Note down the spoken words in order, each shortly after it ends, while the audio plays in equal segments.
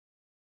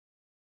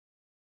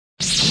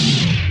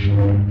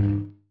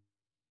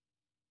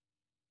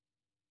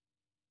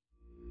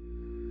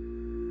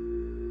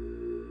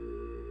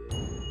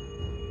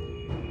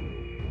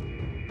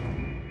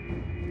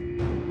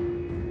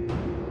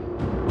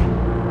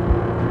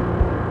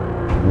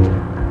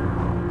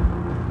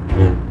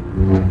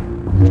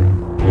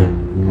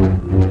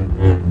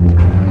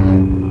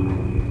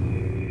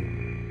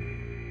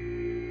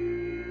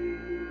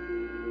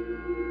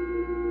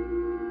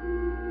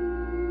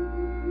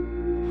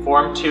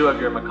Form 2 of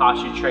your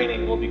Makashi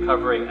training will be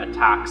covering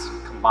attacks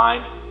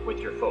combined with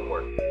your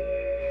footwork,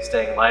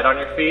 staying light on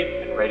your feet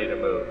and ready to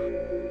move.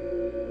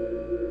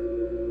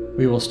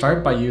 We will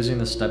start by using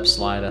the step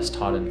slide as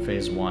taught in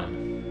Phase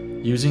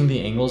 1. Using the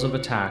angles of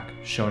attack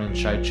shown in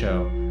Shai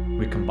Cho,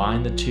 we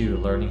combine the two,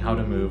 learning how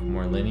to move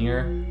more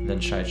linear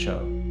than Shai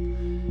Cho.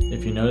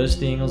 If you notice,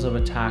 the angles of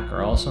attack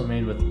are also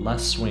made with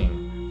less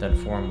swing than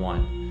Form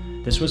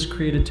 1. This was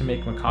created to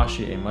make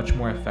Makashi a much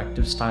more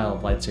effective style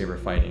of lightsaber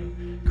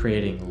fighting,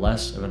 creating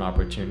less of an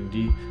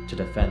opportunity to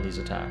defend these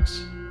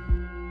attacks.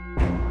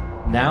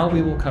 Now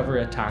we will cover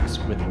attacks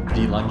with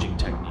the lunging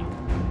technique,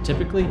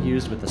 typically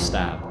used with a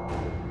stab.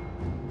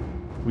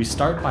 We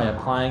start by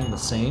applying the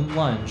same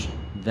lunge,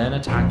 then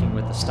attacking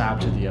with the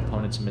stab to the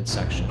opponent's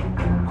midsection,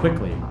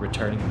 quickly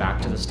returning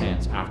back to the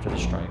stance after the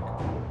strike.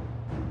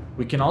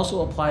 We can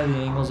also apply the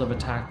angles of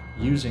attack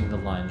using the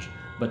lunge,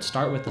 but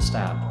start with the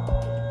stab.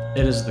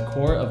 It is the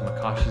core of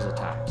Makashi's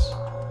attacks.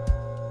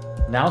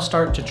 Now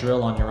start to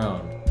drill on your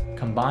own.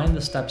 Combine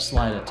the step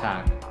slide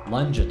attack,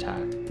 lunge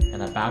attack,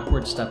 and a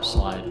backward step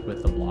slide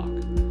with the block.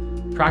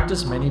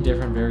 Practice many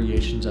different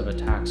variations of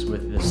attacks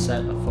with this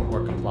set of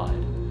footwork applied.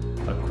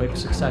 A quick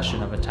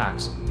succession of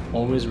attacks,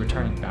 always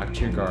returning back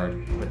to your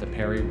guard with the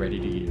parry ready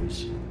to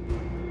use.